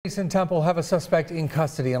Police in Temple have a suspect in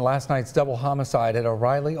custody in last night's double homicide at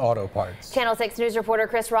O'Reilly Auto Parts. Channel 6 News reporter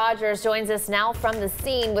Chris Rogers joins us now from the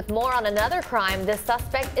scene with more on another crime this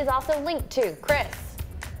suspect is also linked to. Chris.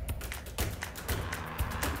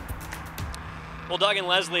 Well, Doug and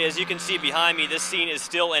Leslie, as you can see behind me, this scene is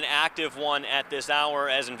still an active one at this hour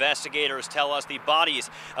as investigators tell us the bodies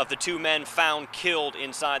of the two men found killed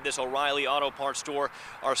inside this O'Reilly Auto Parts store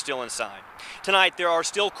are still inside. Tonight, there are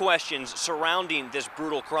still questions surrounding this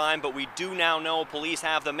brutal crime, but we do now know police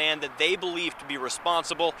have the man that they believe to be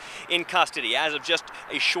responsible in custody. As of just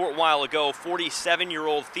a short while ago,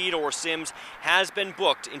 47-year-old Theodore Sims has been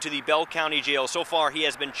booked into the Bell County Jail. So far, he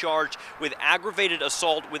has been charged with aggravated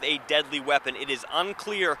assault with a deadly weapon. It is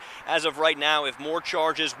unclear as of right now if more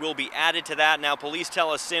charges will be added to that. Now, police tell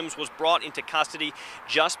us Sims was brought into custody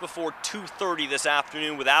just before 2:30 this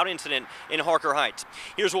afternoon without incident in Harker Heights.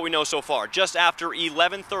 Here's what we know so far. Just after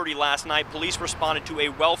 11:30 last night, police responded to a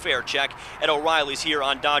welfare check at O'Reilly's here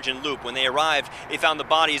on Dodge and Loop. When they arrived, they found the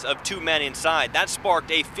bodies of two men inside. That sparked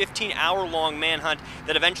a 15-hour-long manhunt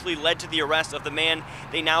that eventually led to the arrest of the man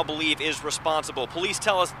they now believe is responsible. Police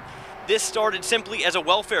tell us this started simply as a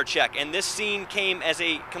welfare check, and this scene came as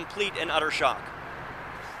a complete and utter shock.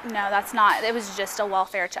 No, that's not. It was just a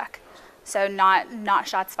welfare check. So not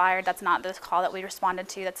shots fired. That's not the call that we responded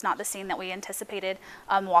to. That's not the scene that we anticipated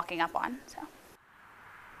walking up on. So.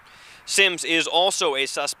 Sims is also a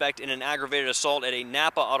suspect in an aggravated assault at a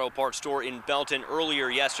Napa Auto Parts store in Belton earlier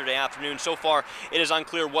yesterday afternoon. So far, it is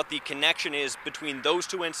unclear what the connection is between those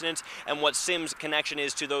two incidents and what Sims' connection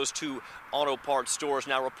is to those two auto parts stores.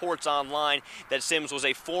 Now, reports online that Sims was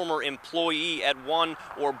a former employee at one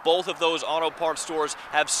or both of those auto parts stores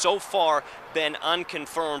have so far been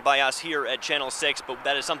unconfirmed by us here at Channel 6, but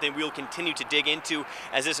that is something we'll continue to dig into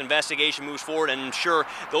as this investigation moves forward, and I'm sure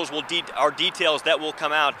those are details that will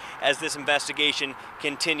come out as this investigation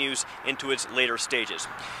continues into its later stages.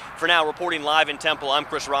 For now, reporting live in Temple, I'm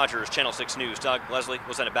Chris Rogers, Channel 6 News. Doug, Leslie,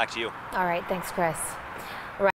 we'll send it back to you. All right, thanks, Chris.